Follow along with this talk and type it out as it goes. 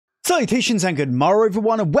Salutations and good morrow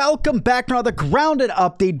everyone, and welcome back to another grounded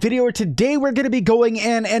update video where today we're going to be going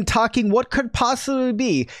in and talking what could possibly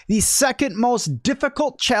be the second most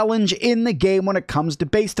difficult challenge in the game when it comes to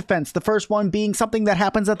base defense. The first one being something that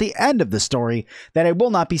happens at the end of the story that I will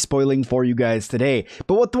not be spoiling for you guys today.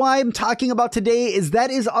 But what I'm talking about today is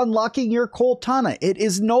unlocking your Coaltana. It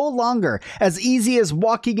is no longer as easy as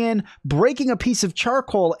walking in, breaking a piece of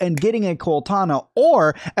charcoal and getting a Coaltana,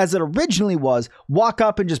 or as it originally was, walk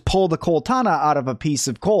up and just pull the Coaltana out of a piece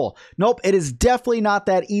of coal. Nope, it is definitely not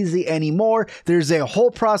that easy anymore. There's a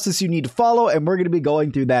whole process you need to follow, and we're going to be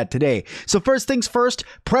going through that today. So first things first,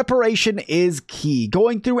 preparation is key.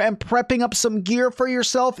 Going through and prepping up some gear for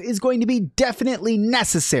yourself is going to be definitely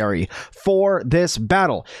necessary for this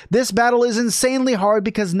battle. This battle is insanely hard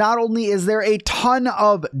because not only is there a ton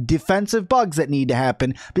of defensive bugs that need to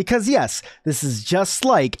happen, because yes, this is just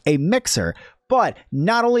like a mixer, but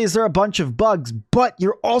not only is there a bunch of bugs, but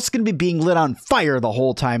you're also going to be being lit on fire the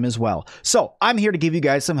whole time as well. So I'm here to give you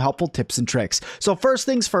guys some helpful tips and tricks. So first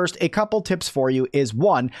things first, a couple tips for you is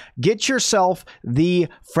one, get yourself the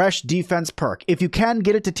fresh defense perk. If you can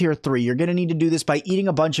get it to tier 3, you're going to need to do this by eating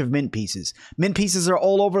a bunch of mint pieces. Mint pieces are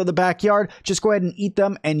all over the backyard. Just go ahead and eat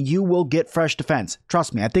them and you will get fresh defense.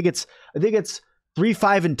 Trust me, I think it's 3,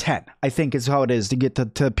 5, and 10, I think is how it is to get to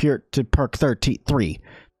perk 3.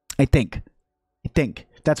 I think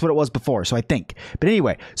that's what it was before, so I think. But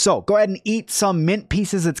anyway, so go ahead and eat some mint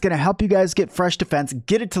pieces. It's going to help you guys get fresh defense.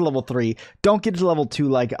 Get it to level 3. Don't get it to level 2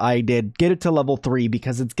 like I did. Get it to level 3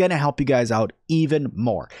 because it's going to help you guys out even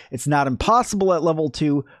more. It's not impossible at level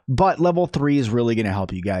 2, but level 3 is really going to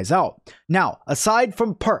help you guys out. Now, aside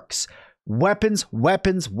from perks, weapons.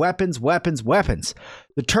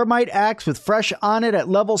 The termite axe with fresh on it at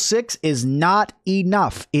level 6 is not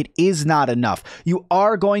enough. It is not enough. You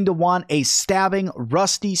are going to want a stabbing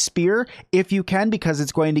rusty spear if you can, because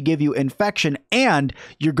it's going to give you infection, and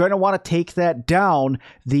you're going to want to take that down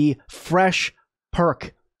the fresh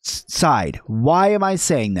perk side. Why am I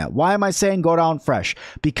saying that? Why am I saying go down fresh?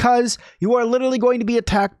 Because you are literally going to be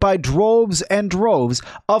attacked by droves and droves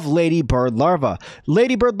of ladybird larvae.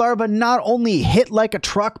 Ladybird larvae not only hit like a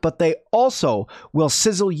truck, but they also will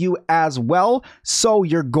sizzle you as well. So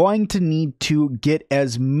you're going to need to get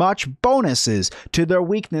as much bonuses to their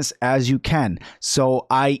weakness as you can. So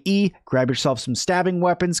i.e., grab yourself some stabbing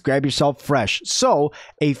weapons, grab yourself fresh. So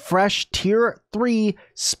a fresh tier 3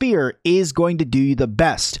 spear is going to do you the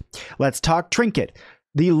best. Let's talk trinket.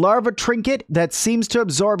 The larva trinket that seems to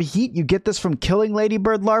absorb heat, you get this from killing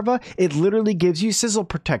ladybird larvae. It literally gives you sizzle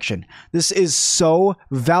protection. This is so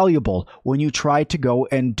valuable when you try to go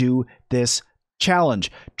and do this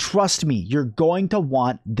challenge. Trust me, you're going to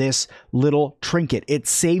want this little trinket. It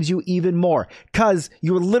saves you even more because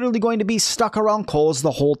you're literally going to be stuck around coals the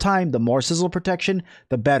whole time. The more sizzle protection,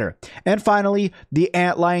 the better. And finally, the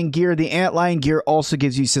antlion gear. The antlion gear also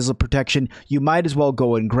gives you sizzle protection. You might as well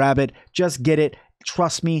go and grab it. Just get it.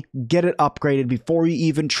 Trust me, get it upgraded before you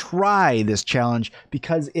even try this challenge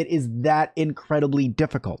because it is that incredibly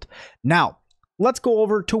difficult. Now, let's go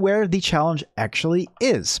over to where the challenge actually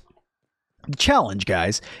is. The challenge,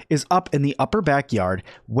 guys, is up in the upper backyard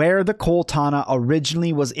where the Coaltana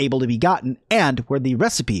originally was able to be gotten and where the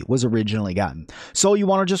recipe was originally gotten. So you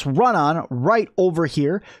want to just run on right over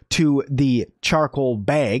here to the charcoal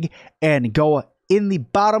bag and go in the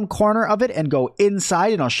bottom corner of it and go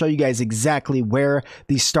inside, and I'll show you guys exactly where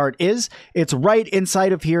the start is. It's right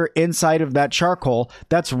inside of here, inside of that charcoal.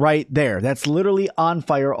 That's right there. That's literally on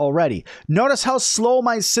fire already. Notice how slow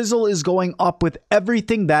my sizzle is going up with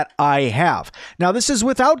everything that I have. Now, this is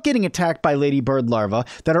without getting attacked by ladybird larvae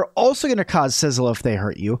that are also going to cause sizzle if they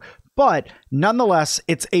hurt you. But nonetheless,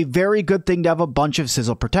 it's a very good thing to have a bunch of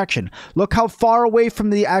sizzle protection. Look how far away from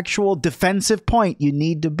the actual defensive point you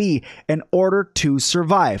need to be in order to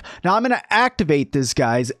survive. Now, I'm going to activate this,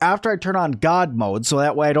 guys, after I turn on God mode, so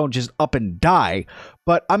that way I don't just up and die.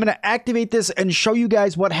 But I'm going to activate this and show you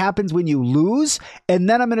guys what happens when you lose, and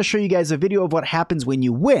then I'm going to show you guys a video of what happens when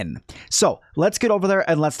you win. So let's get over there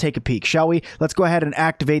and let's take a peek, shall we? Let's go ahead and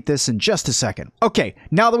activate this in just a second. Okay,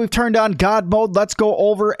 now that we've turned on God mode, let's go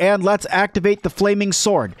over and let's activate the flaming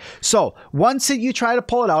sword. So once you try to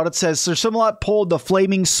pull it out, it says Sir Sim-Alot pulled the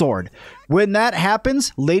flaming sword. When that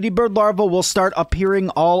happens, ladybird larvae will start appearing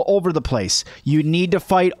all over the place. You need to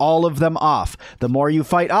fight all of them off. The more you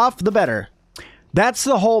fight off, the better. That's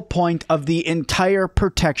the whole point of the entire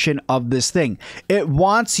protection of this thing. It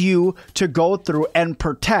wants you to go through and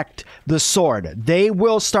protect the sword. They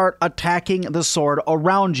will start attacking the sword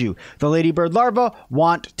around you. The ladybird larvae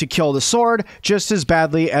want to kill the sword just as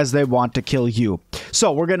badly as they want to kill you.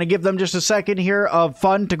 So we're going to give them just a second here of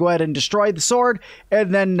fun to go ahead and destroy the sword,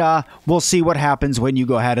 and then we'll see what happens when you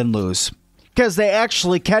go ahead and lose. Because they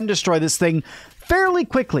actually can destroy this thing fairly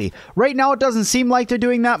quickly. Right now, it doesn't seem like they're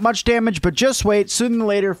doing that much damage, but just wait. Sooner than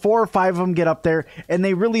later, 4 or 5 of them get up there, and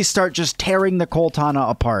they really start just tearing the Coaltana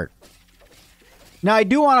apart. Now, I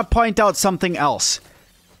do want to point out something else.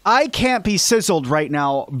 I can't be sizzled right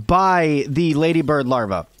now by the ladybird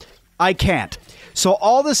larva. I can't. So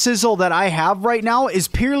all the sizzle that I have right now is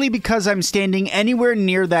purely because I'm standing anywhere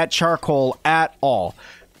near that charcoal at all.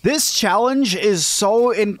 This challenge is so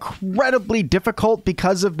incredibly difficult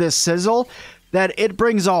because of this sizzle that it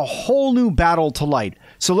brings a whole new battle to light.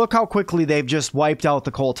 So look how quickly they've just wiped out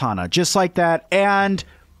the Coaltana. Just like that, and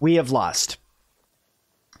we have lost.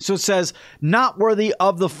 So it says, not worthy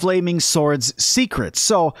of the flaming sword's secrets.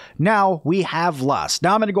 So now we have lost.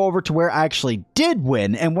 Now I'm going to go over to where I actually did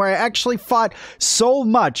win and where I actually fought so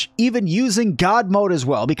much, even using God mode as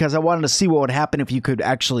well, because I wanted to see what would happen if you could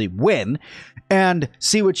actually win and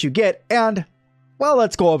see what you get. And, well,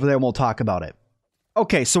 let's go over there and we'll talk about it.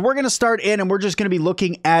 Okay, so we're going to start in and we're just going to be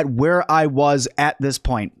looking at where I was at this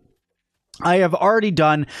point. I have already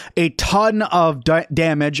done a ton of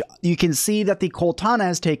damage. You can see that the Coltana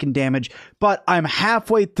has taken damage, but I'm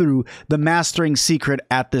halfway through the mastering secret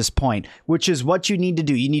at this point, which is what you need to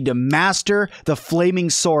do. You need to master the flaming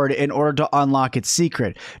sword in order to unlock its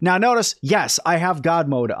secret. Now notice, yes, I have God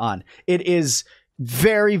mode on. It is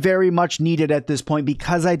very, very much needed at this point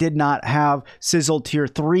because I did not have Sizzle Tier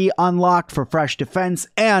 3 unlocked for fresh defense,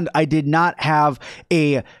 and I did not have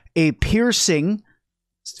a piercing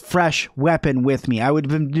fresh weapon with me. I would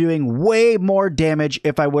have been doing way more damage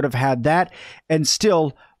if I would have had that, and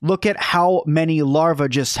still look at how many larvae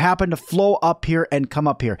just happen to flow up here and come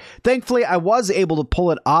up here. Thankfully, I was able to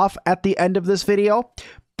pull it off at the end of this video,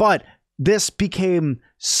 but this became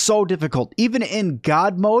so difficult. Even in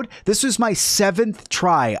God mode, this was my 7th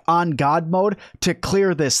try on God mode to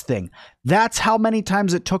clear this thing. That's how many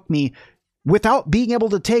times it took me without being able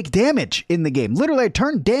to take damage in the game. Literally, I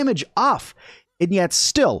turned damage off. And yet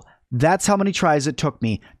still, that's how many tries it took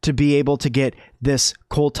me to be able to get this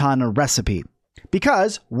Coaltana recipe.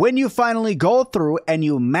 Because when you finally go through and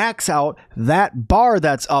you max out that bar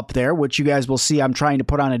that's up there, which you guys will see I'm trying to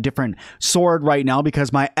put on a different sword right now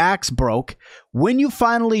because my axe broke. When you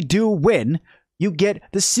finally do win, you get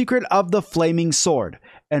the secret of the flaming sword.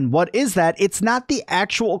 And what is that? It's not the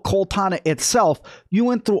actual Coaltana itself. You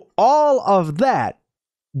went through all of that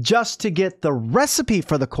just to get the recipe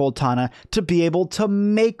for the Coaltana to be able to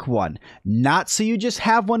make one. Not so you just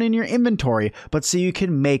have one in your inventory, but so you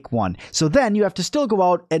can make one. So then you have to still go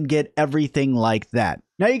out and get everything like that.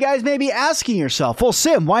 Now you guys may be asking yourself, well,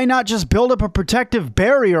 Sim, why not just build up a protective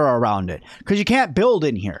barrier around it? Because you can't build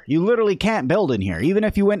in here. You literally can't build in here. Even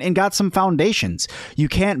if you went and got some foundations, you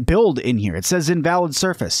can't build in here. It says invalid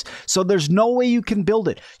surface. So there's no way you can build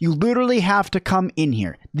it. You literally have to come in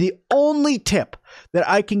here. The only tip that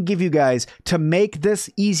I can give you guys to make this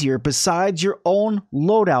easier besides your own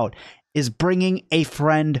loadout is bringing a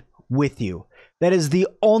friend with you. That is the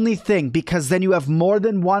only thing, because then you have more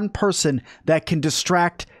than one person that can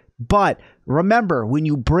distract. But remember, when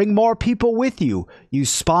you bring more people with you, you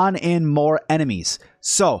spawn in more enemies.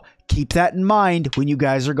 So keep that in mind when you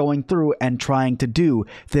guys are going through and trying to do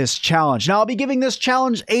this challenge. Now, I'll be giving this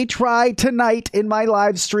challenge a try tonight in my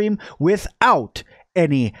live stream without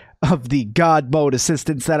any of the God mode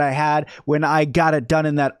assistance that I had when I got it done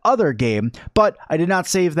in that other game, but I did not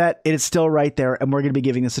save that. It is still right there, and we're going to be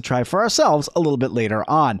giving this a try for ourselves a little bit later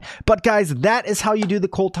on. But guys, that is how you do the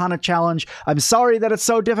Coaltana challenge. I'm sorry that it's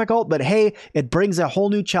so difficult, but hey, it brings a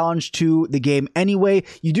whole new challenge to the game anyway.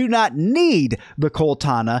 You do not need the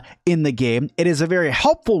Coaltana in the game. It is a very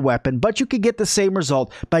helpful weapon, but you could get the same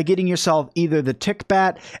result by getting yourself either the tick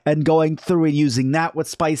bat and going through and using that with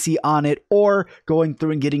spicy on it, or going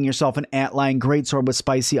through and getting yourself an antlion greatsword with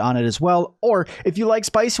spicy on it as well. Or if you like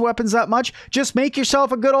spicy weapons that much, just make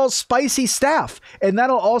yourself a good old spicy staff, and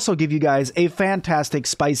that'll also give you guys a fantastic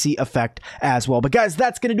spicy effect as well. But guys,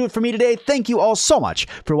 that's gonna do it for me today. Thank you all so much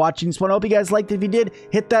for watching this one. I hope you guys liked it. If you did,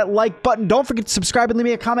 hit that like button. Don't forget to subscribe and leave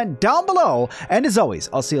me a comment down below. And as always,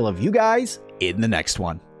 I'll see all of you guys in the next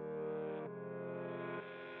one.